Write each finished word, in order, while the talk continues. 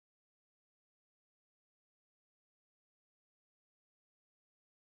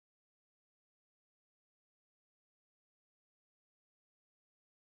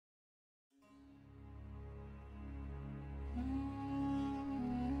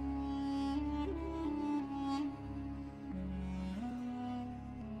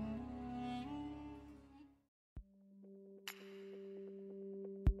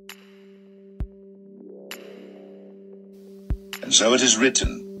And so it is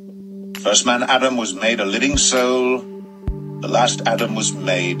written, first man Adam was made a living soul, the last Adam was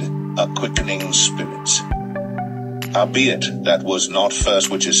made a quickening spirit. Howbeit, that was not first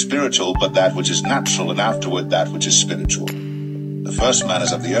which is spiritual, but that which is natural, and afterward that which is spiritual. The first man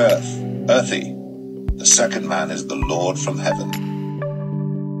is of the earth, earthy. The second man is the Lord from heaven.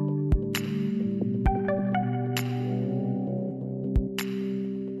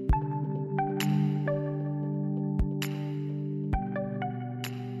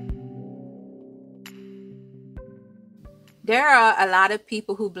 There are a lot of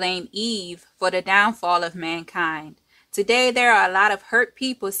people who blame Eve for the downfall of mankind. Today, there are a lot of hurt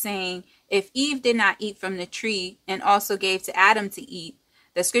people saying, if Eve did not eat from the tree and also gave to Adam to eat,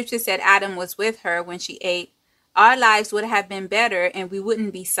 the scripture said Adam was with her when she ate, our lives would have been better and we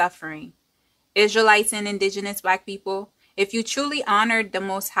wouldn't be suffering. Israelites and indigenous black people, if you truly honored the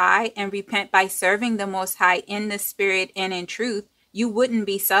Most High and repent by serving the Most High in the spirit and in truth, you wouldn't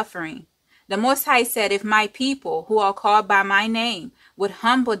be suffering. The Most High said, if my people who are called by my name would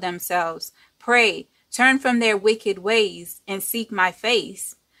humble themselves, pray, turn from their wicked ways, and seek my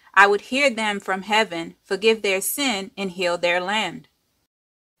face, I would hear them from heaven, forgive their sin, and heal their land.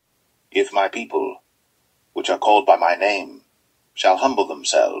 If my people, which are called by my name, shall humble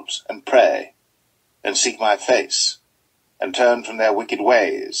themselves, and pray, and seek my face, and turn from their wicked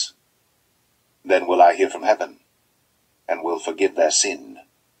ways, then will I hear from heaven, and will forgive their sin,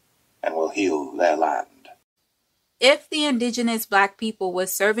 and will heal their land. If the indigenous black people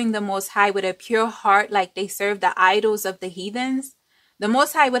was serving the Most High with a pure heart like they served the idols of the heathens, the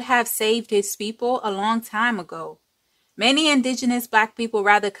Most High would have saved his people a long time ago. Many indigenous black people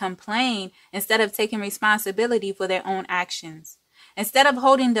rather complain instead of taking responsibility for their own actions. Instead of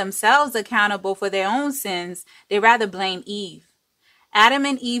holding themselves accountable for their own sins, they rather blame Eve. Adam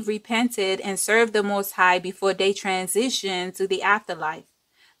and Eve repented and served the Most High before they transitioned to the afterlife.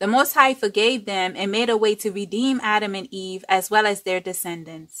 The Most High forgave them and made a way to redeem Adam and Eve as well as their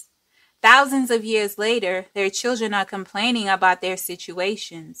descendants. Thousands of years later, their children are complaining about their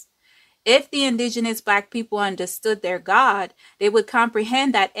situations. If the indigenous black people understood their God, they would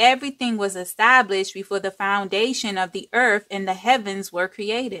comprehend that everything was established before the foundation of the earth and the heavens were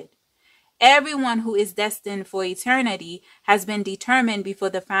created. Everyone who is destined for eternity has been determined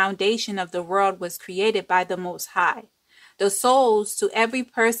before the foundation of the world was created by the Most High. The souls to every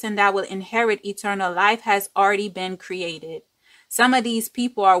person that will inherit eternal life has already been created. Some of these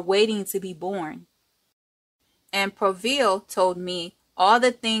people are waiting to be born. And Prophecies told me, all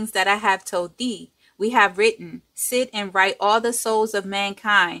the things that I have told thee, we have written, sit and write all the souls of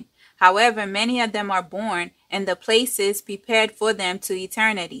mankind. However, many of them are born, and the places prepared for them to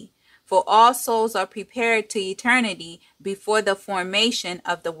eternity. For all souls are prepared to eternity before the formation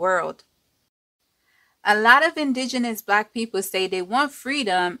of the world. A lot of indigenous black people say they want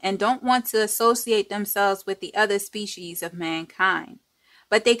freedom and don't want to associate themselves with the other species of mankind.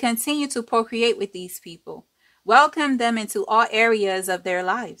 But they continue to procreate with these people. Welcome them into all areas of their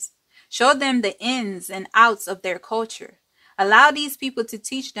lives. Show them the ins and outs of their culture. Allow these people to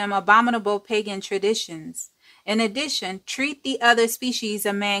teach them abominable pagan traditions. In addition, treat the other species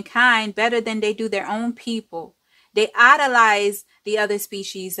of mankind better than they do their own people. They idolize the other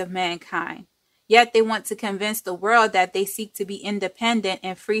species of mankind. Yet they want to convince the world that they seek to be independent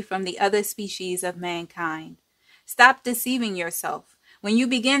and free from the other species of mankind. Stop deceiving yourself. When you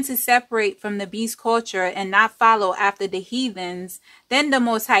begin to separate from the beast culture and not follow after the heathens, then the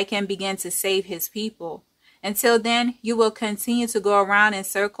Most High can begin to save his people. Until then, you will continue to go around in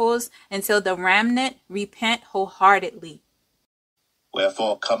circles until the remnant repent wholeheartedly.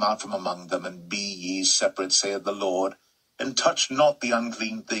 Wherefore come out from among them, and be ye separate, saith the Lord, and touch not the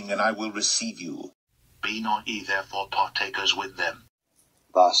unclean thing, and I will receive you. Be not ye therefore partakers with them.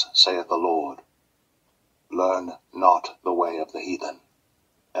 Thus saith the Lord, learn not the way of the heathen,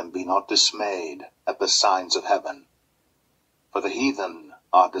 and be not dismayed at the signs of heaven, for the heathen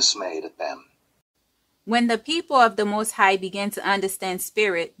are dismayed at them. When the people of the Most High begin to understand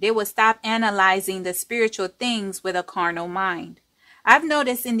spirit, they will stop analyzing the spiritual things with a carnal mind. I've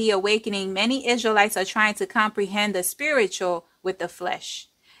noticed in the awakening, many Israelites are trying to comprehend the spiritual with the flesh.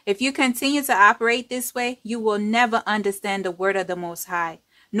 If you continue to operate this way, you will never understand the word of the Most High,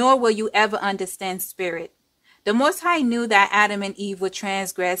 nor will you ever understand spirit. The Most High knew that Adam and Eve would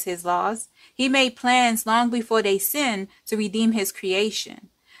transgress his laws. He made plans long before they sinned to redeem his creation.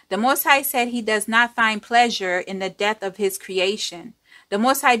 The Most High said he does not find pleasure in the death of his creation. The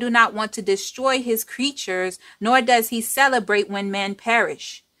Most High do not want to destroy his creatures, nor does he celebrate when men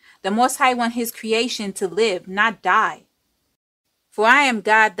perish. The Most High wants his creation to live, not die. For I am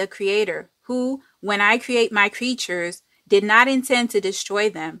God the Creator, who, when I create my creatures, did not intend to destroy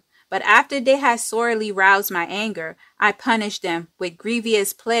them, but after they had sorely roused my anger, I punished them with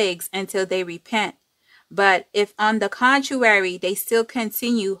grievous plagues until they repent. But if on the contrary they still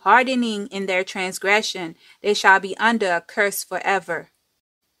continue hardening in their transgression, they shall be under a curse forever.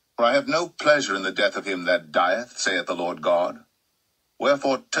 For I have no pleasure in the death of him that dieth, saith the Lord God.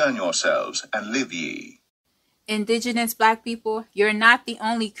 Wherefore turn yourselves, and live ye. Indigenous Black people, you're not the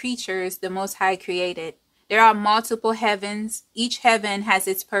only creatures the Most High created. There are multiple heavens. Each heaven has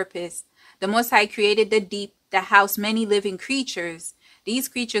its purpose. The Most High created the deep that house many living creatures. These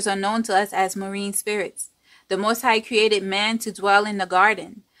creatures are known to us as marine spirits. The Most High created man to dwell in the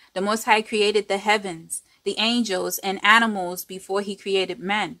garden. The Most High created the heavens, the angels, and animals before he created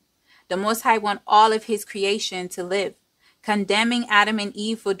men. The Most High wants all of his creation to live. Condemning Adam and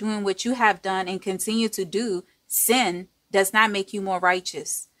Eve for doing what you have done and continue to do, sin, does not make you more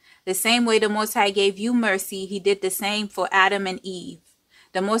righteous. The same way the Most High gave you mercy, he did the same for Adam and Eve.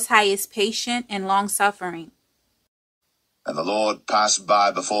 The Most High is patient and long-suffering. And the Lord passed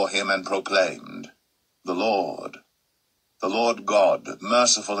by before him and proclaimed, the Lord God,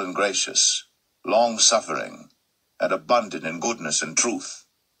 merciful and gracious, long-suffering, and abundant in goodness and truth.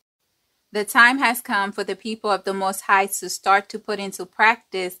 The time has come for the people of the Most High to start to put into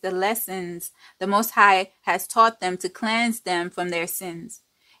practice the lessons the Most High has taught them to cleanse them from their sins.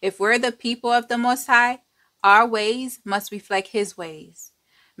 If we're the people of the Most High, our ways must reflect his ways.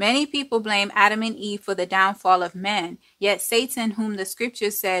 Many people blame Adam and Eve for the downfall of man, yet Satan, whom the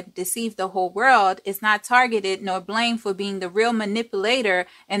scriptures said deceived the whole world, is not targeted nor blamed for being the real manipulator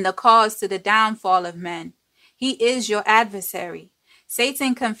and the cause to the downfall of men. He is your adversary.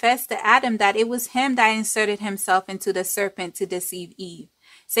 Satan confessed to Adam that it was him that inserted himself into the serpent to deceive Eve.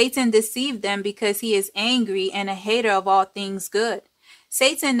 Satan deceived them because he is angry and a hater of all things good.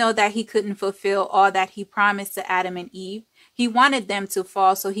 Satan knew that he couldn't fulfill all that he promised to Adam and Eve. He wanted them to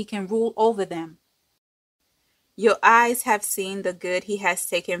fall so he can rule over them. Your eyes have seen the good he has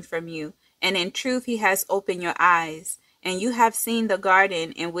taken from you, and in truth he has opened your eyes. And you have seen the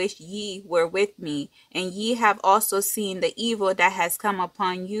garden in which ye were with me, and ye have also seen the evil that has come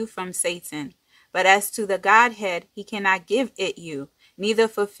upon you from Satan. But as to the Godhead, he cannot give it you, neither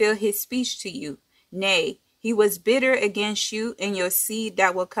fulfill his speech to you. Nay, he was bitter against you and your seed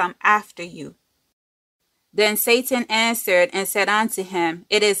that will come after you. Then Satan answered and said unto him,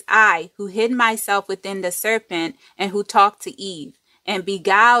 It is I who hid myself within the serpent, and who talked to Eve, and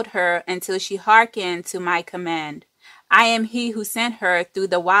beguiled her until she hearkened to my command. I am he who sent her through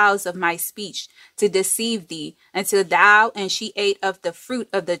the wiles of my speech to deceive thee, until thou and she ate of the fruit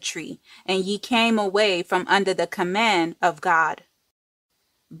of the tree, and ye came away from under the command of God.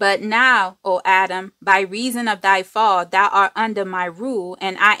 But now, O Adam, by reason of thy fall, thou art under my rule,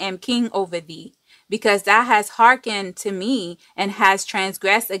 and I am king over thee. Because thou hast hearkened to me, and hast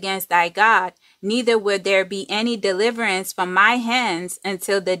transgressed against thy God, neither will there be any deliverance from my hands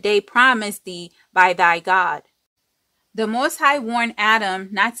until the day promised thee by thy God. The Most High warned Adam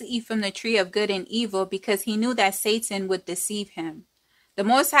not to eat from the tree of good and evil because he knew that Satan would deceive him. The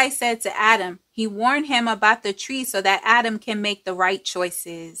Most High said to Adam, he warned him about the tree so that Adam can make the right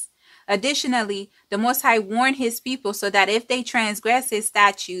choices. Additionally, the Most High warned his people so that if they transgress his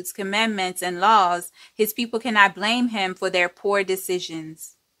statutes, commandments, and laws, his people cannot blame him for their poor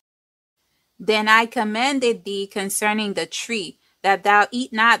decisions. Then I commanded thee concerning the tree, that thou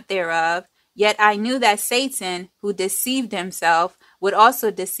eat not thereof. Yet I knew that Satan, who deceived himself, would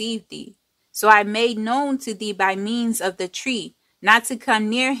also deceive thee. So I made known to thee by means of the tree, not to come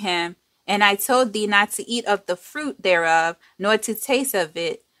near him, and I told thee not to eat of the fruit thereof, nor to taste of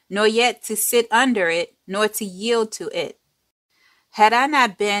it, nor yet to sit under it, nor to yield to it. Had I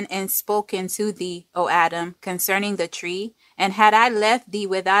not been and spoken to thee, O Adam, concerning the tree, and had I left thee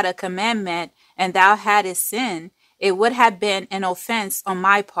without a commandment, and thou hadst sinned, it would have been an offense on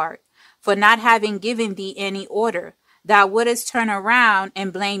my part. For not having given thee any order, thou wouldest turn around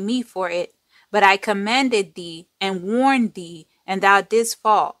and blame me for it. But I commanded thee and warned thee, and thou didst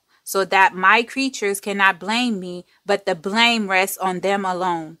fall, so that my creatures cannot blame me, but the blame rests on them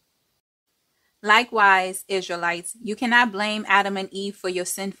alone. Likewise, Israelites, you cannot blame Adam and Eve for your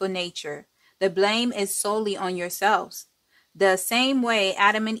sinful nature. The blame is solely on yourselves. The same way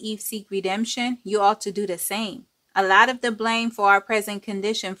Adam and Eve seek redemption, you ought to do the same. A lot of the blame for our present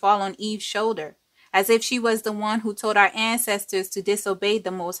condition fall on Eve's shoulder, as if she was the one who told our ancestors to disobey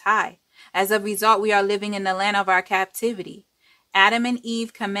the Most High. As a result, we are living in the land of our captivity. Adam and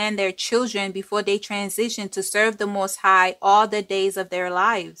Eve command their children before they transition to serve the Most High all the days of their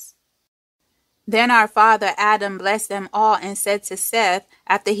lives. Then our father Adam blessed them all and said to Seth,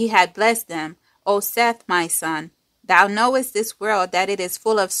 after he had blessed them, O Seth, my son, Thou knowest this world, that it is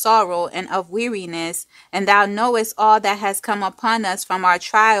full of sorrow and of weariness, and thou knowest all that has come upon us from our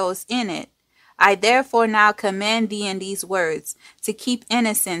trials in it. I therefore now command thee in these words, to keep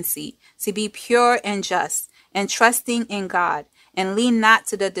innocency, to be pure and just, and trusting in God, and lean not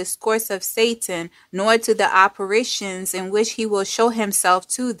to the discourse of Satan, nor to the operations in which he will show himself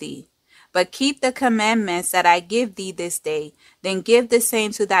to thee. But keep the commandments that I give thee this day, then give the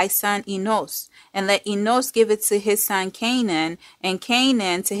same to thy son Enos, and let Enos give it to his son Canaan, and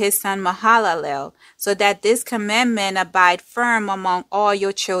Canaan to his son Mahalalel, so that this commandment abide firm among all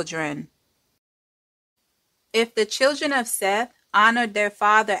your children. If the children of Seth honored their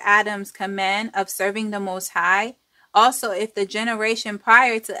father Adam's command of serving the Most High, also if the generation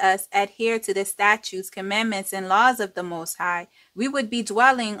prior to us adhered to the statutes, commandments, and laws of the Most High, we would be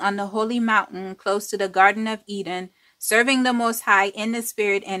dwelling on the holy mountain close to the Garden of Eden, serving the Most High in the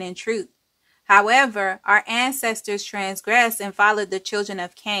Spirit and in truth. However, our ancestors transgressed and followed the children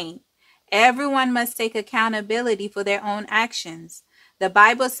of Cain. Everyone must take accountability for their own actions. The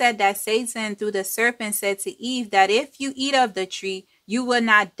Bible said that Satan through the serpent said to Eve that if you eat of the tree, you will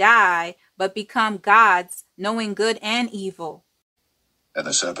not die, but become gods, knowing good and evil. And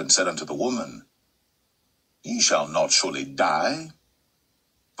the serpent said unto the woman, Ye shall not surely die.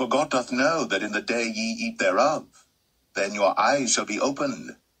 For God doth know that in the day ye eat thereof, then your eyes shall be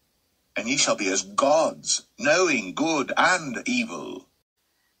opened, and ye shall be as gods, knowing good and evil.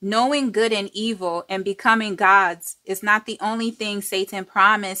 Knowing good and evil and becoming gods is not the only thing Satan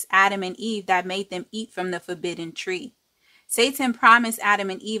promised Adam and Eve that made them eat from the forbidden tree. Satan promised Adam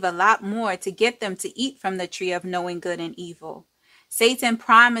and Eve a lot more to get them to eat from the tree of knowing good and evil. Satan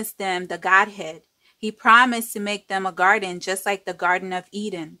promised them the Godhead. He promised to make them a garden just like the Garden of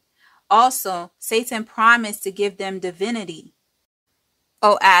Eden. Also, Satan promised to give them divinity.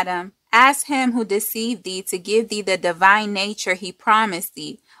 O Adam, ask him who deceived thee to give thee the divine nature he promised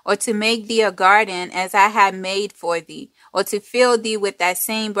thee, or to make thee a garden as I had made for thee, or to fill thee with that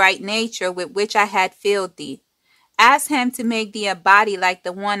same bright nature with which I had filled thee. Ask him to make thee a body like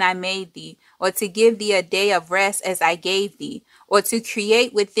the one I made thee, or to give thee a day of rest as I gave thee, or to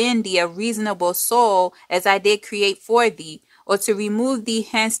create within thee a reasonable soul as I did create for thee, or to remove thee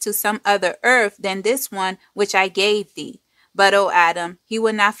hence to some other earth than this one which I gave thee. But, O Adam, he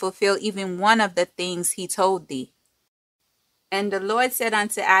would not fulfill even one of the things he told thee. And the Lord said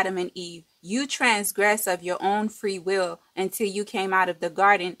unto Adam and Eve, You transgress of your own free will until you came out of the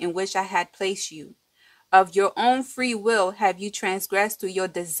garden in which I had placed you. Of your own free will have you transgressed through your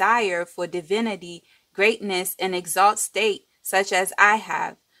desire for divinity, greatness, and exalt state, such as I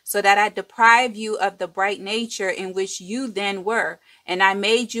have, so that I deprive you of the bright nature in which you then were, and I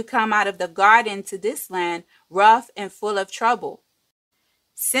made you come out of the garden to this land, rough and full of trouble.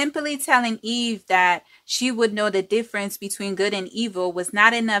 Simply telling Eve that she would know the difference between good and evil was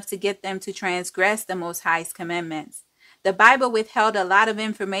not enough to get them to transgress the Most High's commandments. The Bible withheld a lot of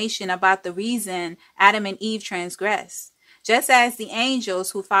information about the reason Adam and Eve transgressed, just as the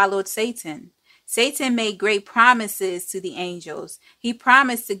angels who followed Satan. Satan made great promises to the angels. He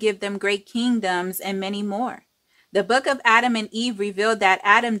promised to give them great kingdoms and many more. The book of Adam and Eve revealed that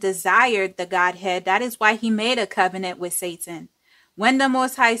Adam desired the Godhead. That is why he made a covenant with Satan. When the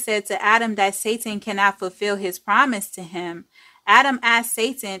Most High said to Adam that Satan cannot fulfill his promise to him, Adam asked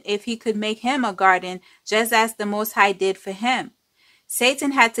Satan if he could make him a garden just as the Most High did for him.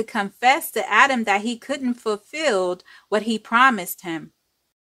 Satan had to confess to Adam that he couldn't fulfill what he promised him.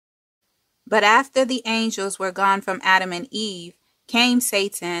 But after the angels were gone from Adam and Eve, came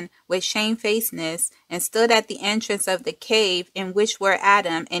Satan with shamefacedness and stood at the entrance of the cave in which were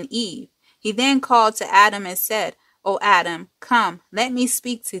Adam and Eve. He then called to Adam and said, O Adam, come, let me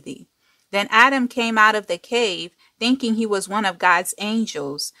speak to thee. Then Adam came out of the cave, thinking he was one of God's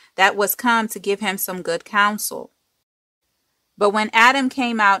angels that was come to give him some good counsel. But when Adam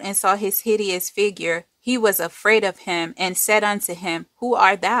came out and saw his hideous figure, he was afraid of him and said unto him, Who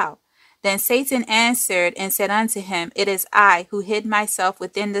art thou? Then Satan answered and said unto him, It is I who hid myself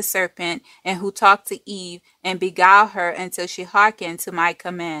within the serpent, and who talked to Eve, and beguiled her until she hearkened to my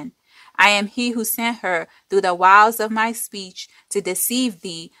command. I am he who sent her through the wiles of my speech to deceive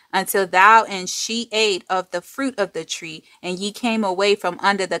thee, until thou and she ate of the fruit of the tree, and ye came away from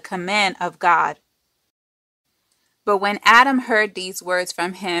under the command of God. But when Adam heard these words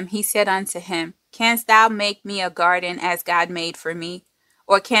from him, he said unto him, Canst thou make me a garden as God made for me?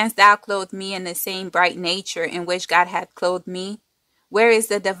 Or canst thou clothe me in the same bright nature in which God hath clothed me? Where is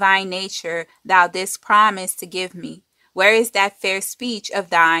the divine nature thou didst promise to give me? Where is that fair speech of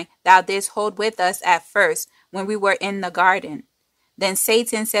thine thou didst hold with us at first, when we were in the garden? Then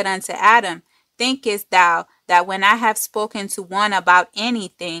Satan said unto Adam, Thinkest thou that when I have spoken to one about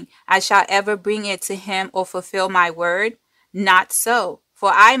anything, I shall ever bring it to him or fulfill my word? Not so, for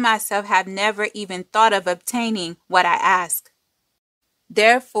I myself have never even thought of obtaining what I ask.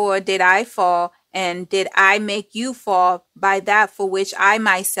 Therefore did I fall, and did I make you fall by that for which I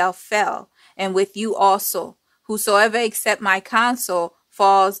myself fell, and with you also. Whosoever accept my counsel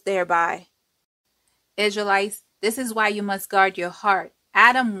falls thereby. Israelites, this is why you must guard your heart.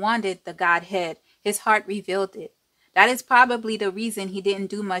 Adam wanted the Godhead. His heart revealed it. That is probably the reason he didn't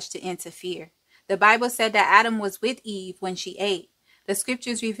do much to interfere. The Bible said that Adam was with Eve when she ate. The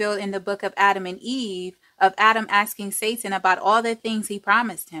scriptures reveal in the book of Adam and Eve of Adam asking Satan about all the things he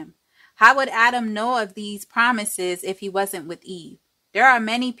promised him. How would Adam know of these promises if he wasn't with Eve? There are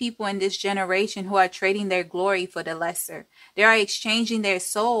many people in this generation who are trading their glory for the lesser. They are exchanging their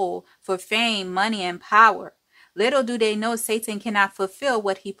soul for fame, money, and power. Little do they know Satan cannot fulfill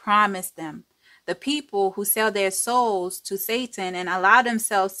what he promised them. The people who sell their souls to Satan and allow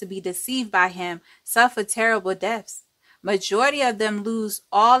themselves to be deceived by him suffer terrible deaths. Majority of them lose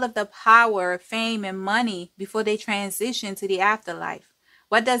all of the power, fame, and money before they transition to the afterlife.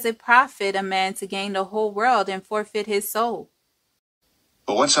 What does it profit a man to gain the whole world and forfeit his soul?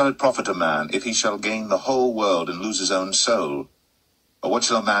 For what shall it profit a man if he shall gain the whole world and lose his own soul? Or what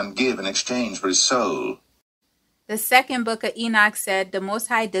shall a man give in exchange for his soul? The second book of Enoch said the Most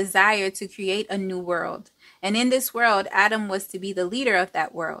High desired to create a new world. And in this world, Adam was to be the leader of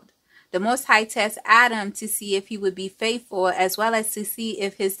that world. The Most High tests Adam to see if he would be faithful, as well as to see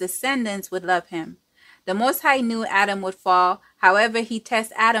if his descendants would love him. The Most High knew Adam would fall. However, he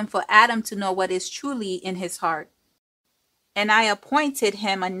tests Adam for Adam to know what is truly in his heart. And I appointed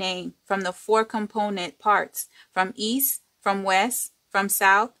him a name from the 4 component parts, from east, from west, from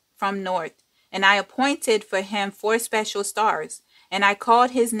south, from north. And I appointed for him 4 special stars. And I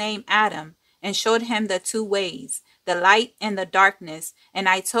called his name Adam, and showed him the 2 ways, the light and the darkness. And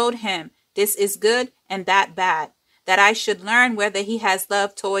I told him, this is good and that bad, that I should learn whether he has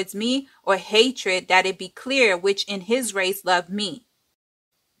love towards me or hatred, that it be clear which in his race loved me.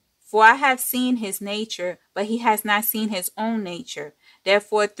 For I have seen his nature, but he has not seen his own nature.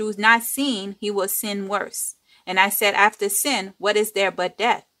 Therefore, through not seeing, he will sin worse. And I said, after sin, what is there but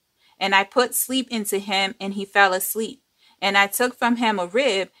death? And I put sleep into him, and he fell asleep. And I took from him a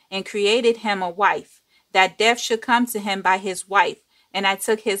rib, and created him a wife, that death should come to him by his wife. And I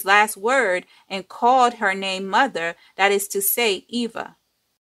took his last word, and called her name Mother, that is to say, Eva.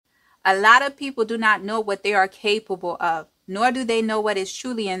 A lot of people do not know what they are capable of, nor do they know what is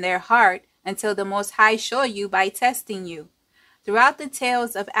truly in their heart until the Most High show you by testing you. Throughout the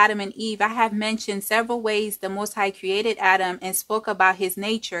tales of Adam and Eve, I have mentioned several ways the Most High created Adam and spoke about his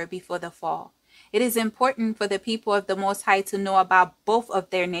nature before the fall. It is important for the people of the Most High to know about both of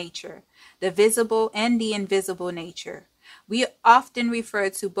their nature, the visible and the invisible nature. We often refer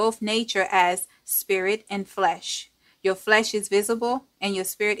to both nature as spirit and flesh. Your flesh is visible and your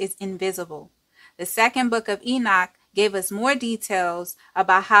spirit is invisible. The second book of Enoch gave us more details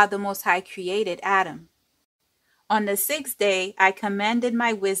about how the Most High created Adam. On the 6th day, I commanded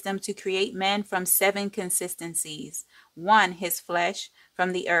my wisdom to create man from 7 consistencies. 1, his flesh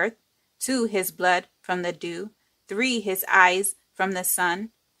from the earth. 2, his blood from the dew. 3, his eyes from the sun.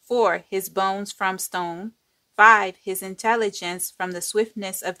 4, his bones from stone. 5, his intelligence from the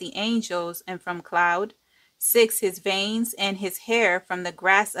swiftness of the angels and from cloud. 6, his veins and his hair from the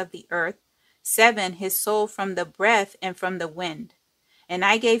grass of the earth. 7, his soul from the breath and from the wind. And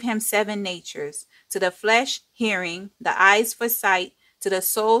I gave him 7 natures, to the flesh hearing, the eyes for sight, to the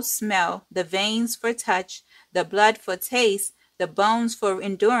soul smell, the veins for touch, the blood for taste, the bones for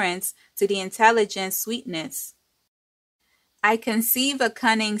endurance, to the intelligence sweetness. I conceive a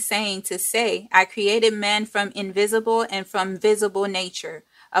cunning saying to say, I created man from invisible and from visible nature.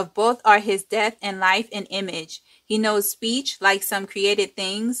 Of both are his death and life and image. He knows speech like some created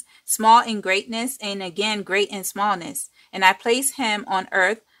things, small in greatness and again great in smallness. And I place him on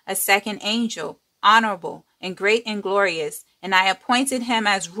earth a second angel, honorable and great and glorious. And I appointed him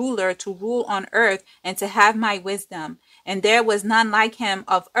as ruler to rule on earth and to have my wisdom. And there was none like him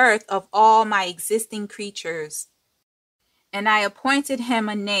of earth of all my existing creatures. And I appointed him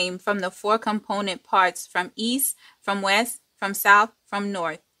a name from the 4 component parts, from east, from west, from south, from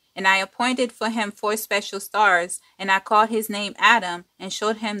north. And I appointed for him 4 special stars, and I called his name Adam, and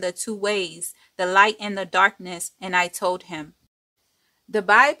showed him the 2 ways, the light and the darkness, and I told him. The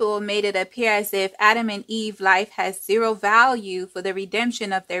Bible made it appear as if Adam and Eve's life has 0 value for the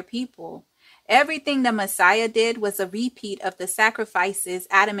redemption of their people. Everything the Messiah did was a repeat of the sacrifices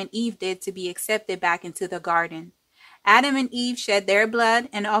Adam and Eve did to be accepted back into the garden. Adam and Eve shed their blood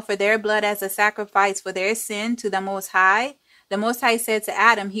and offered their blood as a sacrifice for their sin to the Most High. The Most High said to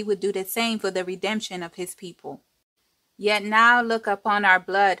Adam he would do the same for the redemption of his people. Yet now look upon our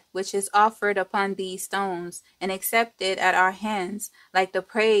blood, which is offered upon these stones, and accepted at our hands, like the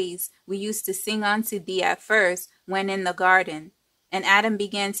praise we used to sing unto thee at first, when in the garden. And Adam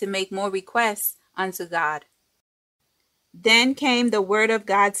began to make more requests unto God. Then came the word of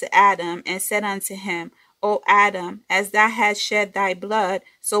God to Adam, and said unto him, O Adam, as thou hast shed thy blood,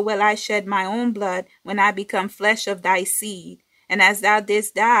 so will I shed my own blood when I become flesh of thy seed. And as thou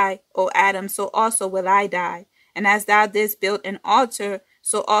didst die, O Adam, so also will I die. And as thou didst build an altar,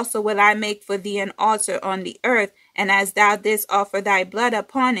 so also will I make for thee an altar on the earth. And as thou didst offer thy blood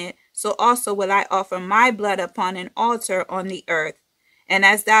upon it, so also will I offer my blood upon an altar on the earth. And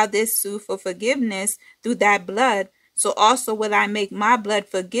as thou didst sue for forgiveness through thy blood, so also will I make my blood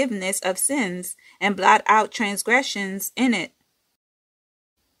forgiveness of sins, and blot out transgressions in it.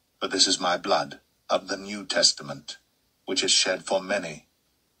 For this is my blood of the New Testament, which is shed for many,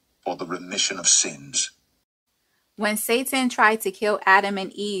 for the remission of sins. When Satan tried to kill Adam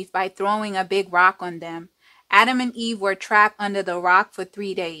and Eve by throwing a big rock on them, Adam and Eve were trapped under the rock for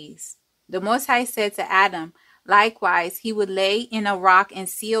 3 days. The Most High said to Adam, likewise, he would lay in a rock and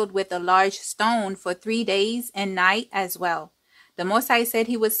sealed with a large stone for 3 days and night as well. The Most High said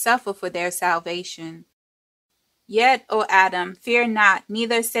he would suffer for their salvation. Yet, O Adam, fear not,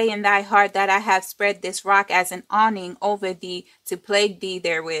 neither say in thy heart that I have spread this rock as an awning over thee to plague thee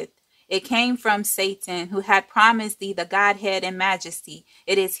therewith. It came from Satan, who had promised thee the Godhead and majesty.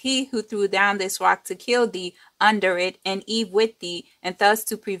 It is he who threw down this rock to kill thee under it, and Eve with thee, and thus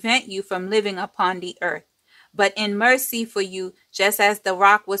to prevent you from living upon the earth. But in mercy for you, just as the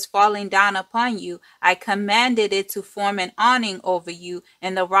rock was falling down upon you, I commanded it to form an awning over you,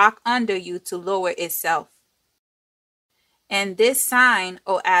 and the rock under you to lower itself. And this sign,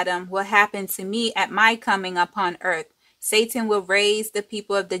 O Adam, will happen to me at my coming upon earth. Satan will raise the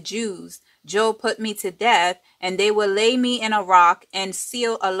people of the Jews. Job put me to death, and they will lay me in a rock and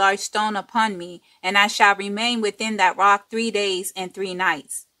seal a large stone upon me, and I shall remain within that rock 3 days and 3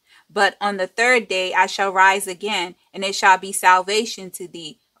 nights. But on the 3rd day I shall rise again, and it shall be salvation to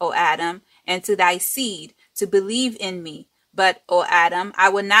thee, O Adam, and to thy seed, to believe in me. But, O Adam, I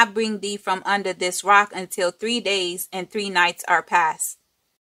will not bring thee from under this rock until 3 days and 3 nights are past.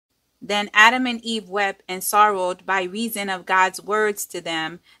 Then Adam and Eve wept and sorrowed by reason of God's words to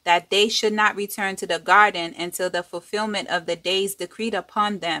them, that they should not return to the garden until the fulfillment of the days decreed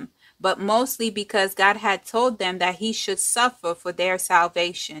upon them, but mostly because God had told them that he should suffer for their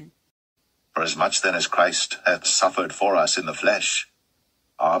salvation. For as much then as Christ hath suffered for us in the flesh,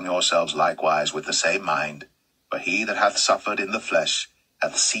 arm yourselves likewise with the same mind. For he that hath suffered in the flesh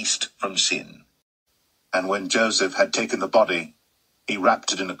hath ceased from sin. And when Joseph had taken the body, he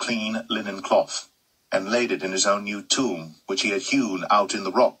wrapped it in a clean linen cloth, and laid it in his own new tomb, which he had hewn out in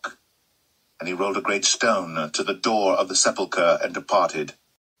the rock. And he rolled a great stone to the door of the sepulchre, and departed.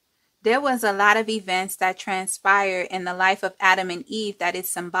 There was a lot of events that transpired in the life of Adam and Eve that is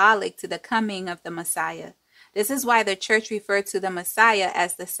symbolic to the coming of the Messiah. This is why the church referred to the Messiah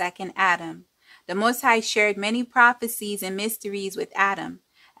as the second Adam. The Most High shared many prophecies and mysteries with Adam.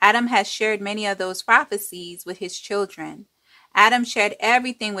 Adam has shared many of those prophecies with his children. Adam shared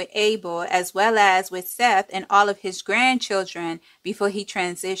everything with Abel as well as with Seth and all of his grandchildren before he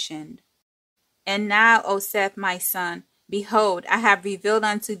transitioned. And now, O Seth, my son, behold, I have revealed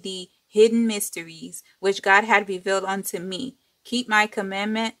unto thee hidden mysteries, which God had revealed unto me. Keep my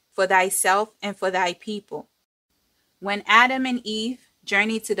commandment for thyself and for thy people. When Adam and Eve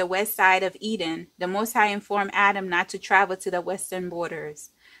journeyed to the west side of Eden, the Most High informed Adam not to travel to the western borders.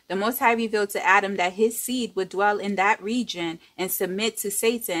 The Most High revealed to Adam that his seed would dwell in that region and submit to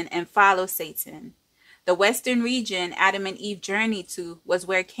Satan and follow Satan. The western region Adam and Eve journeyed to was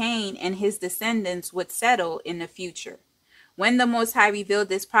where Cain and his descendants would settle in the future. When the Most High revealed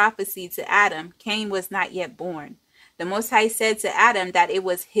this prophecy to Adam, Cain was not yet born. The Most High said to Adam that it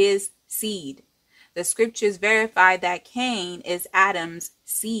was his seed. The scriptures verify that Cain is Adam's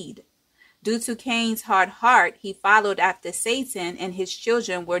seed. Due to Cain's hard heart, he followed after Satan, and his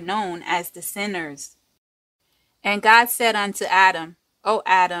children were known as the sinners. And God said unto Adam, O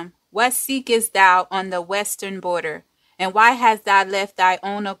Adam, what seekest thou on the western border? And why hast thou left thy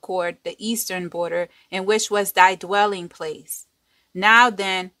own accord the eastern border, in which was thy dwelling place? Now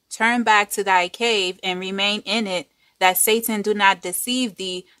then, turn back to thy cave and remain in it, that Satan do not deceive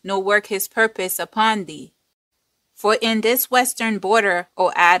thee, nor work his purpose upon thee. For in this western border,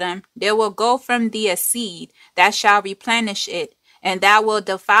 O Adam, there will go from thee a seed that shall replenish it, and thou wilt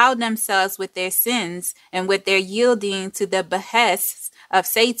defile themselves with their sins and with their yielding to the behests of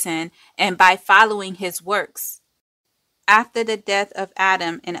Satan and by following his works. After the death of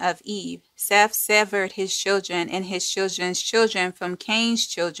Adam and of Eve, Seth severed his children and his children's children from Cain's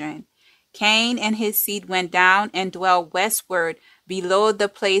children. Cain and his seed went down and dwelt westward below the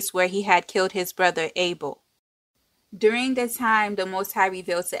place where he had killed his brother Abel. During the time the Most High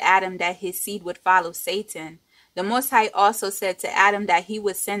revealed to Adam that his seed would follow Satan, the Most High also said to Adam that he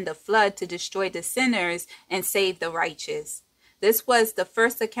would send the flood to destroy the sinners and save the righteous. This was the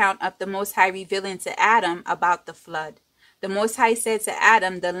first account of the Most High revealing to Adam about the flood. The Most High said to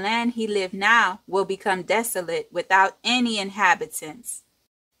Adam, the land he lived now will become desolate without any inhabitants.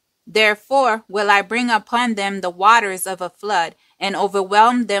 Therefore will I bring upon them the waters of a flood, and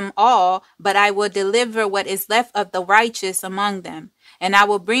overwhelm them all, but I will deliver what is left of the righteous among them. And I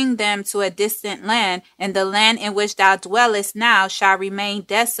will bring them to a distant land, and the land in which thou dwellest now shall remain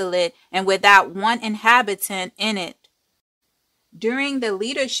desolate, and without one inhabitant in it. During the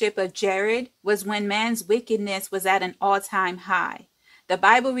leadership of Jared was when man's wickedness was at an all-time high. The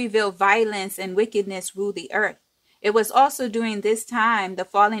Bible revealed violence and wickedness ruled the earth. It was also during this time the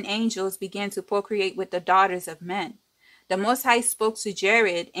fallen angels began to procreate with the daughters of men. The Most High spoke to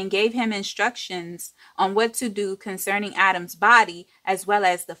Jared and gave him instructions on what to do concerning Adam's body as well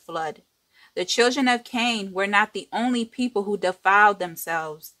as the flood. The children of Cain were not the only people who defiled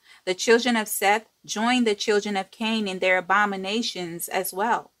themselves. The children of Seth joined the children of Cain in their abominations as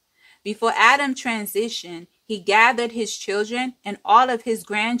well. Before Adam transitioned, he gathered his children and all of his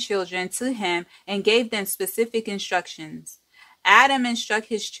grandchildren to him and gave them specific instructions. Adam instructed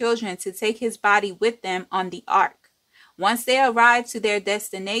his children to take his body with them on the ark. Once they arrived to their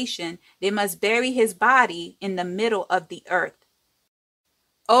destination, they must bury his body in the middle of the earth.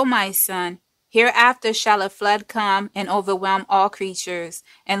 O my son, hereafter shall a flood come and overwhelm all creatures,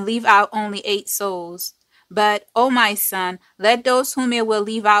 and leave out only 8 souls. But, O my son, let those whom it will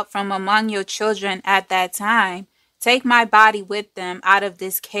leave out from among your children at that time take my body with them out of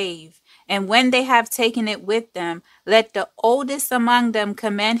this cave. And when they have taken it with them, let the oldest among them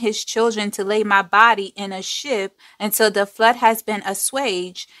command his children to lay my body in a ship until the flood has been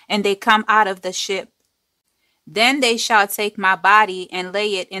assuaged, and they come out of the ship. Then they shall take my body and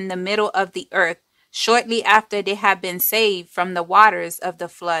lay it in the middle of the earth, shortly after they have been saved from the waters of the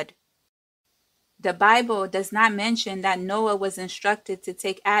flood. The Bible does not mention that Noah was instructed to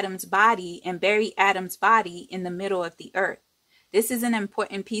take Adam's body and bury Adam's body in the middle of the earth. This is an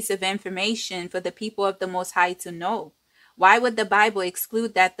important piece of information for the people of the Most High to know. Why would the Bible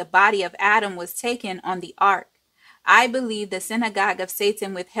exclude that the body of Adam was taken on the ark? I believe the synagogue of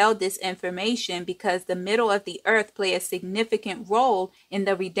Satan withheld this information because the middle of the earth played a significant role in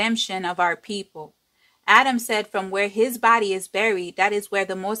the redemption of our people. Adam said from where his body is buried, that is where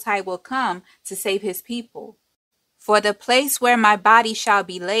the Most High will come to save his people. For the place where my body shall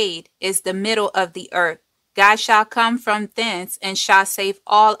be laid is the middle of the earth. God shall come from thence and shall save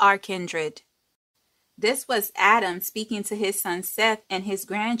all our kindred. This was Adam speaking to his son Seth and his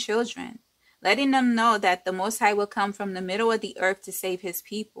grandchildren, letting them know that the Most High will come from the middle of the earth to save his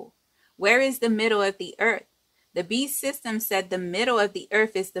people. Where is the middle of the earth? The beast system said the middle of the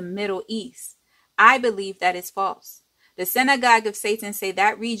earth is the Middle East. I believe that is false. The synagogue of Satan say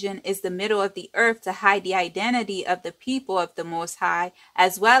that region is the middle of the earth to hide the identity of the people of the Most High,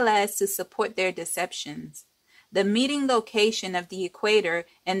 as well as to support their deceptions. The meeting location of the equator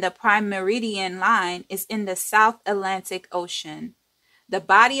and the prime meridian line is in the South Atlantic Ocean. The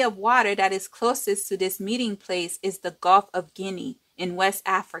body of water that is closest to this meeting place is the Gulf of Guinea in West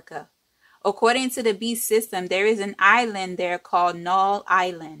Africa. According to the beast system, there is an island there called Null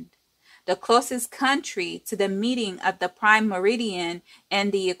Island. The closest country to the meeting of the prime meridian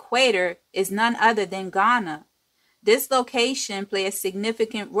and the equator is none other than Ghana. This location played a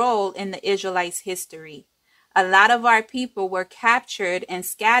significant role in the Israelites' history. A lot of our people were captured and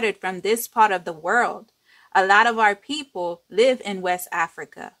scattered from this part of the world. A lot of our people live in West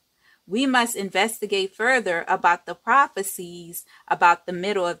Africa. We must investigate further about the prophecies about the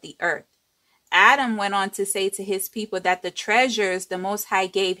middle of the earth. Adam went on to say to his people that the treasures the Most High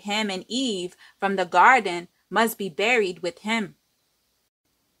gave him and Eve from the garden must be buried with him.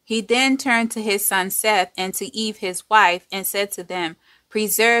 He then turned to his son Seth and to Eve his wife and said to them,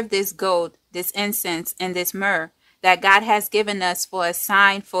 "Preserve this gold, this incense, and this myrrh that God has given us for a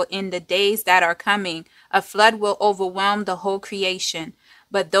sign, for in the days that are coming, a flood will overwhelm the whole creation.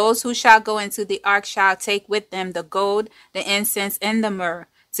 But those who shall go into the ark shall take with them the gold, the incense, and the myrrh,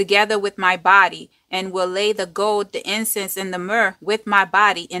 together with my body, and will lay the gold, the incense, and the myrrh with my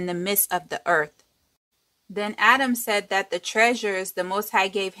body in the midst of the earth." Then Adam said that the treasures the Most High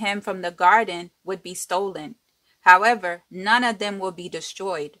gave him from the garden would be stolen. However, none of them will be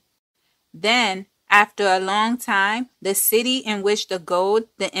destroyed. Then, after a long time, the city in which the gold,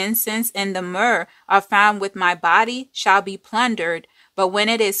 the incense, and the myrrh are found with my body shall be plundered. But when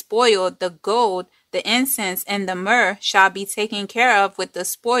it is spoiled, the gold, the incense, and the myrrh shall be taken care of with the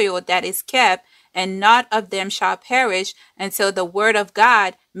spoil that is kept, and naught of them shall perish until the word of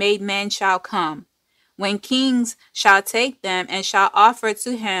God made man shall come. When kings shall take them and shall offer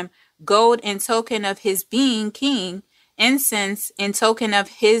to him gold in token of his being king, incense in token of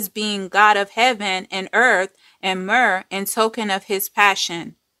his being God of heaven and earth, and myrrh in token of his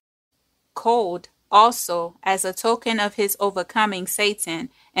passion. Gold also as a token of his overcoming Satan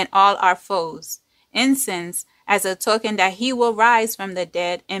and all our foes. Incense as a token that he will rise from the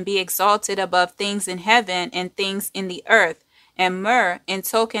dead and be exalted above things in heaven and things in the earth. And myrrh in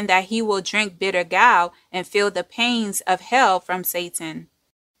token that he will drink bitter gall and feel the pains of hell from Satan.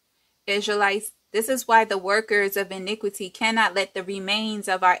 Israelites, this is why the workers of iniquity cannot let the remains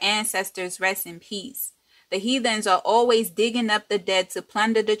of our ancestors rest in peace. The heathens are always digging up the dead to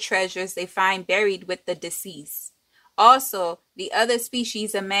plunder the treasures they find buried with the deceased. Also, the other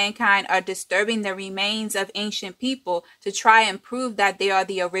species of mankind are disturbing the remains of ancient people to try and prove that they are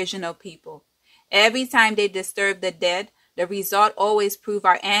the original people. Every time they disturb the dead, the result always proves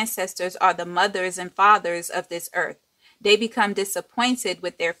our ancestors are the mothers and fathers of this earth. They become disappointed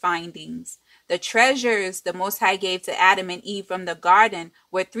with their findings. The treasures the Most High gave to Adam and Eve from the garden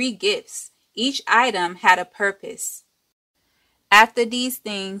were 3 gifts. Each item had a purpose. After these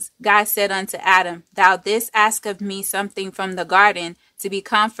things, God said unto Adam, Thou didst ask of me something from the garden to be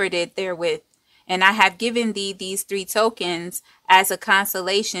comforted therewith. And I have given thee these 3 tokens as a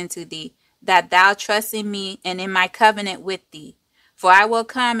consolation to thee, that thou trust in me and in my covenant with thee. For I will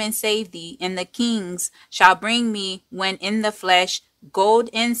come and save thee, and the kings shall bring me, when in the flesh, gold,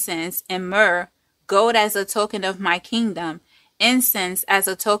 incense, and myrrh, gold as a token of my kingdom, incense as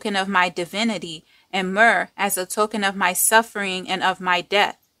a token of my divinity, and myrrh as a token of my suffering and of my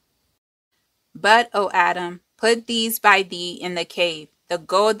death. But, O Adam, put these by thee in the cave, the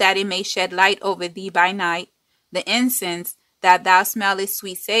gold that it may shed light over thee by night, the incense that thou smellest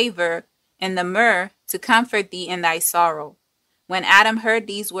sweet savor, and the myrrh to comfort thee in thy sorrow. When Adam heard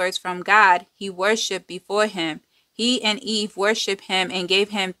these words from God, he worshipped before him. He and Eve worshipped him and gave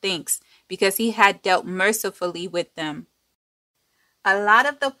him thanks, because he had dealt mercifully with them. A lot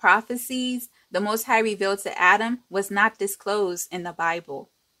of the prophecies the Most High revealed to Adam was not disclosed in the Bible.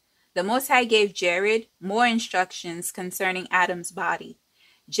 The Most High gave Jared more instructions concerning Adam's body.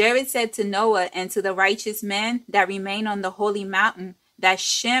 Jared said to Noah and to the righteous men that remain on the holy mountain that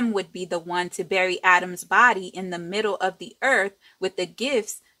Shem would be the one to bury Adam's body in the middle of the earth with the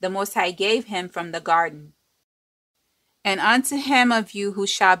gifts the Most High gave him from the garden. And unto him of you who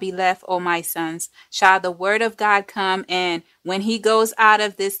shall be left, O my sons, shall the word of God come, and when he goes out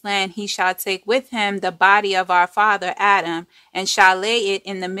of this land, he shall take with him the body of our father Adam, and shall lay it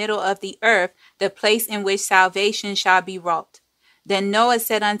in the middle of the earth, the place in which salvation shall be wrought. Then Noah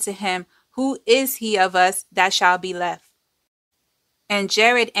said unto him, Who is he of us that shall be left? And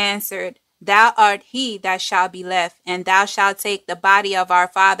Jared answered, Thou art he that shall be left, and thou shalt take the body of our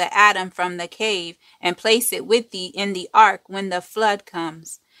father Adam from the cave, and place it with thee in the ark when the flood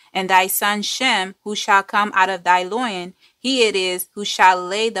comes. And thy son Shem, who shall come out of thy loin, he it is who shall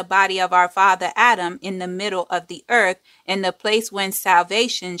lay the body of our father Adam in the middle of the earth, in the place whence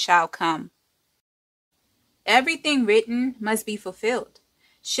salvation shall come. Everything written must be fulfilled.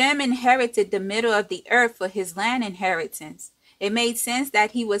 Shem inherited the middle of the earth for his land inheritance. It made sense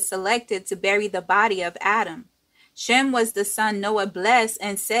that he was selected to bury the body of Adam. Shem was the son Noah blessed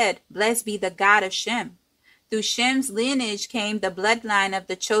and said, Blessed be the God of Shem. Through Shem's lineage came the bloodline of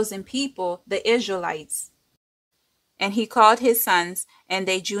the chosen people, the Israelites. And he called his sons, and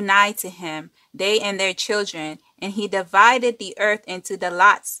they drew nigh to him, they and their children, and he divided the earth into the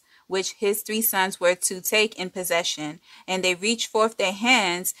lots, which his 3 sons were to take in possession. And they reached forth their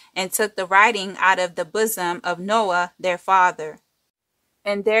hands, and took the writing out of the bosom of Noah their father.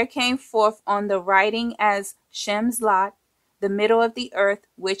 And there came forth on the writing as Shem's lot, the middle of the earth,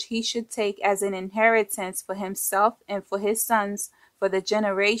 which he should take as an inheritance for himself and for his sons for the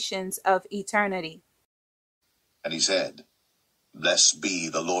generations of eternity. And he said, Blessed be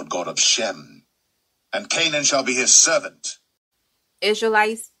the Lord God of Shem, and Canaan shall be his servant.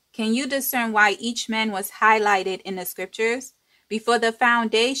 Israelites, can you discern why each man was highlighted in the scriptures? Before the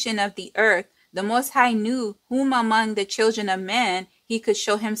foundation of the earth, the Most High knew whom among the children of men he could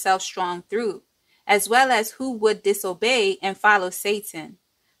show himself strong through, as well as who would disobey and follow Satan.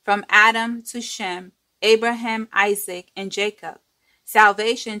 From Adam to Shem, Abraham, Isaac, and Jacob.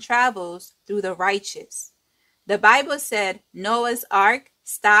 Salvation travels through the righteous. The Bible said Noah's ark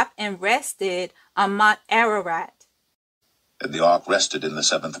stopped and rested on Mount Ararat. And the ark rested in the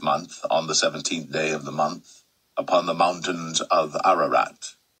 7th month, on the 17th day of the month, upon the mountains of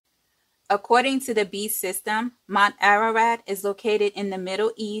Ararat. According to the beast system, Mount Ararat is located in the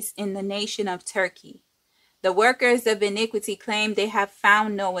Middle East in the nation of Turkey. The workers of iniquity claim they have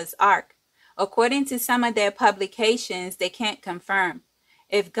found Noah's ark. According to some of their publications, they can't confirm.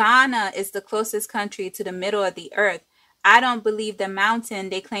 If Ghana is the closest country to the middle of the earth, I don't believe the mountain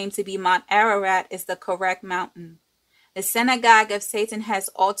they claim to be Mount Ararat is the correct mountain. The synagogue of Satan has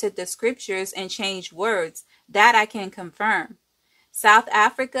altered the scriptures and changed words. That I can confirm. South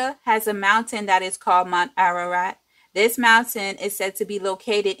Africa has a mountain that is called Mount Ararat. This mountain is said to be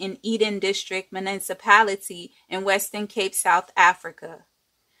located in Eden District Municipality in Western Cape, South Africa.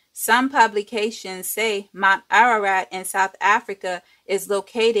 Some publications say Mount Ararat in South Africa is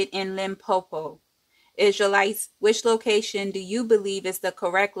located in Limpopo. Israelites, which location do you believe is the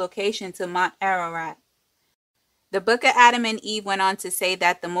correct location to Mount Ararat? The book of Adam and Eve went on to say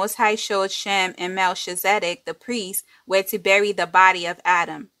that the Most High showed Shem and Melchizedek, the priest, where to bury the body of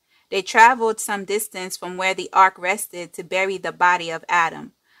Adam. They traveled some distance from where the ark rested to bury the body of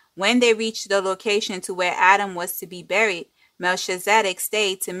Adam. When they reached the location to where Adam was to be buried, Melchizedek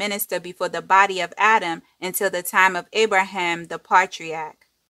stayed to minister before the body of Adam until the time of Abraham, the patriarch.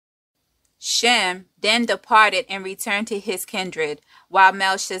 Shem then departed and returned to his kindred, while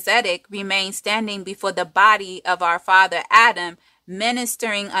Melchizedek remained standing before the body of our father Adam,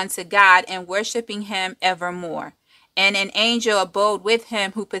 ministering unto God and worshiping him evermore. And an angel abode with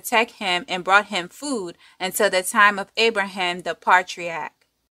him who protected him and brought him food until the time of Abraham the patriarch.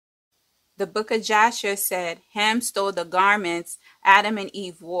 The book of Joshua said Ham stole the garments Adam and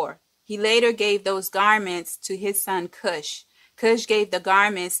Eve wore. He later gave those garments to his son Cush. Cush gave the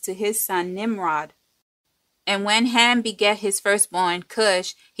garments to his son Nimrod. And when Ham begat his firstborn,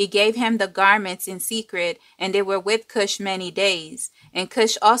 Cush, he gave him the garments in secret, and they were with Cush many days. And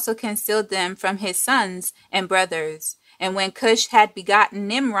Cush also concealed them from his sons and brothers. And when Cush had begotten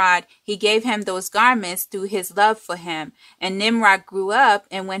Nimrod, he gave him those garments through his love for him. And Nimrod grew up,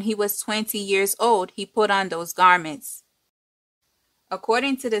 and when he was 20 years old, he put on those garments.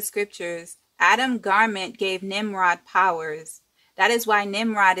 According to the scriptures, Adam's garment gave Nimrod powers. That is why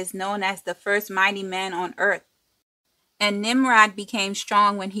Nimrod is known as the first mighty man on earth. And Nimrod became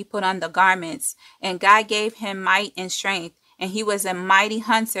strong when he put on the garments, and God gave him might and strength, and he was a mighty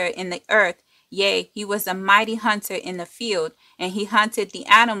hunter in the earth. Yea, he was a mighty hunter in the field, and he hunted the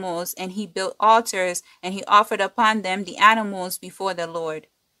animals, and he built altars, and he offered upon them the animals before the Lord.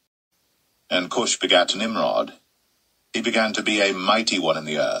 And Cush begat Nimrod. He began to be a mighty one in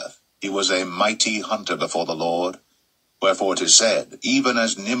the earth. He was a mighty hunter before the Lord. Wherefore it is said, even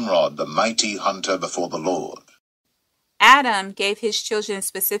as Nimrod, the mighty hunter before the Lord. Adam gave his children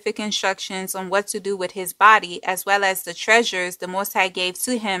specific instructions on what to do with his body, as well as the treasures the Most High gave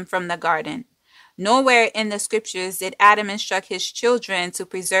to him from the garden. Nowhere in the scriptures did Adam instruct his children to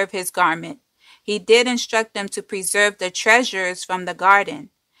preserve his garment. He did instruct them to preserve the treasures from the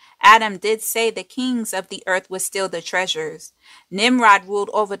garden. Adam did say the kings of the earth would steal the treasures. Nimrod ruled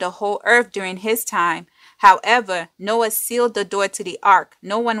over the whole earth during his time. However, Noah sealed the door to the ark.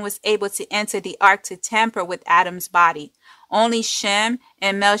 No one was able to enter the ark to tamper with Adam's body. Only Shem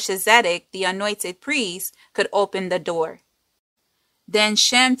and Melchizedek, the anointed priest, could open the door. Then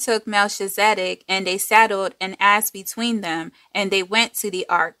Shem took Melchizedek, and they saddled an ass between them, and they went to the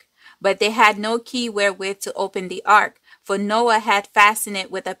ark. But they had no key wherewith to open the ark, for Noah had fastened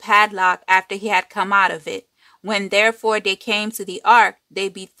it with a padlock after he had come out of it. When therefore they came to the ark, they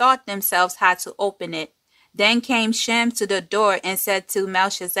bethought themselves how to open it. Then came Shem to the door and said to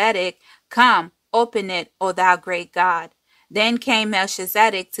Melchizedek, Come, open it, O thou great God. Then came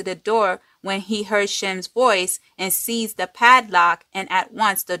Melchizedek to the door when he heard Shem's voice, and seized the padlock, and at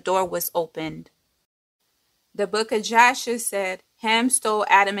once the door was opened. The book of Joshua said Ham stole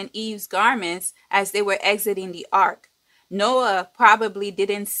Adam and Eve's garments as they were exiting the ark. Noah probably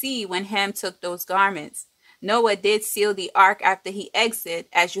didn't see when Ham took those garments. Noah did seal the ark after he exited,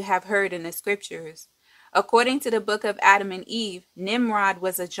 as you have heard in the scriptures. According to the book of Adam and Eve, Nimrod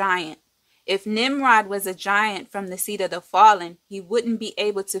was a giant. If Nimrod was a giant from the seed of the fallen, he wouldn't be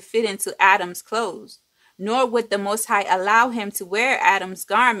able to fit into Adam's clothes, nor would the Most High allow him to wear Adam's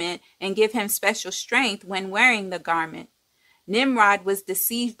garment and give him special strength when wearing the garment. Nimrod was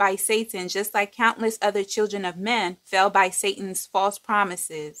deceived by Satan, just like countless other children of men fell by Satan's false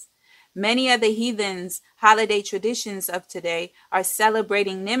promises. Many of the heathens' holiday traditions of today are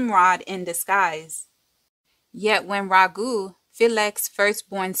celebrating Nimrod in disguise. Yet when Ragu, Philek's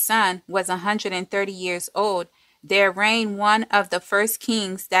firstborn son, was 130 years old, there reigned one of the first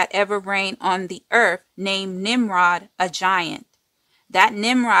kings that ever reigned on the earth, named Nimrod, a giant. That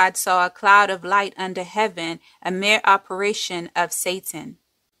Nimrod saw a cloud of light under heaven, a mere operation of Satan.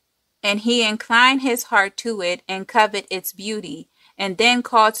 And he inclined his heart to it and coveted its beauty, and then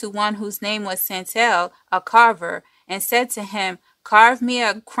called to one whose name was Santel, a carver, and said to him, Carve me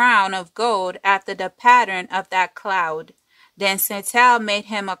a crown of gold after the pattern of that cloud. Then Santel made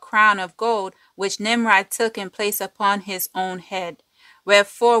him a crown of gold, which Nimrod took and placed upon his own head.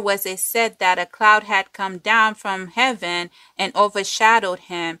 Wherefore was it said that a cloud had come down from heaven and overshadowed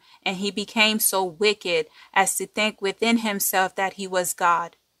him, and he became so wicked as to think within himself that he was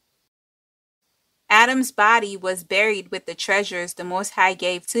God. Adam's body was buried with the treasures the Most High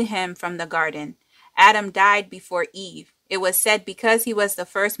gave to him from the garden. Adam died before Eve. It was said because he was the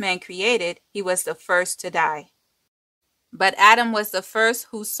first man created, he was the first to die. But Adam was the first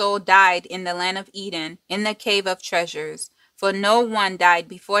whose soul died in the land of Eden, in the cave of treasures. For no one died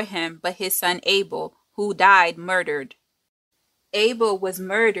before him but his son Abel, who died murdered. Abel was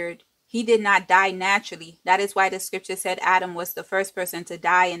murdered. He did not die naturally. That is why the scripture said Adam was the first person to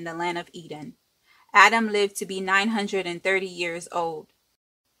die in the land of Eden. Adam lived to be 930 years old.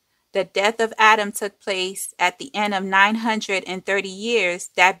 The death of Adam took place at the end of 930 years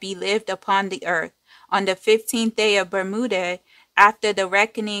that be lived upon the earth, on the 15th day of Bermuda, after the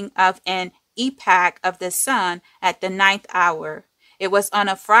reckoning of an epoch of the sun at the 9th hour. It was on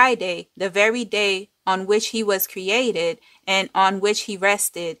a Friday, the very day on which he was created and on which he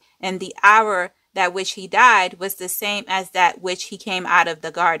rested, and the hour that which he died was the same as that which he came out of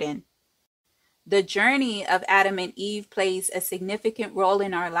the garden. The journey of Adam and Eve plays a significant role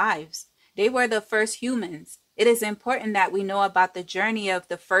in our lives. They were the first humans. It is important that we know about the journey of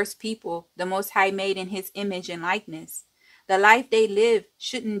the first people the Most High made in his image and likeness. The life they lived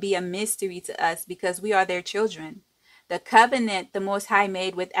shouldn't be a mystery to us because we are their children. The covenant the Most High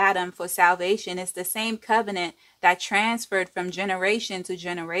made with Adam for salvation is the same covenant that transferred from generation to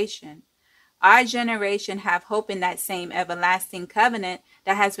generation. Our generation have hope in that same everlasting covenant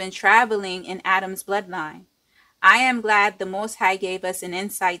that has been traveling in Adam's bloodline. I am glad the Most High gave us an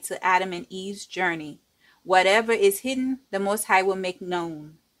insight to Adam and Eve's journey. Whatever is hidden, the Most High will make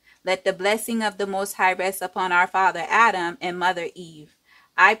known. Let the blessing of the Most High rest upon our father Adam and mother Eve.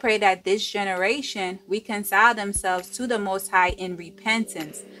 I pray that this generation reconcile themselves to the Most High in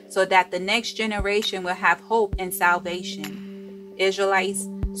repentance, so that the next generation will have hope and salvation. Israelites,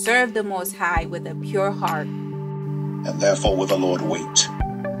 serve the Most High with a pure heart. And therefore will the Lord wait,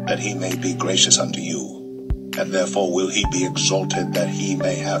 that he may be gracious unto you. And therefore will he be exalted, that he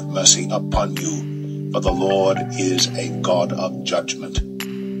may have mercy upon you. For the Lord is a God of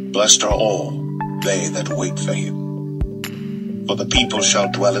judgment. Blessed are all they that wait for him. For the people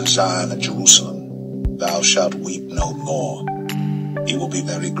shall dwell in Zion and Jerusalem. Thou shalt weep no more. He will be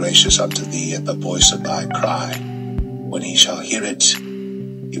very gracious unto thee at the voice of thy cry. When he shall hear it,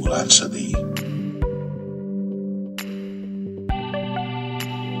 he will answer thee.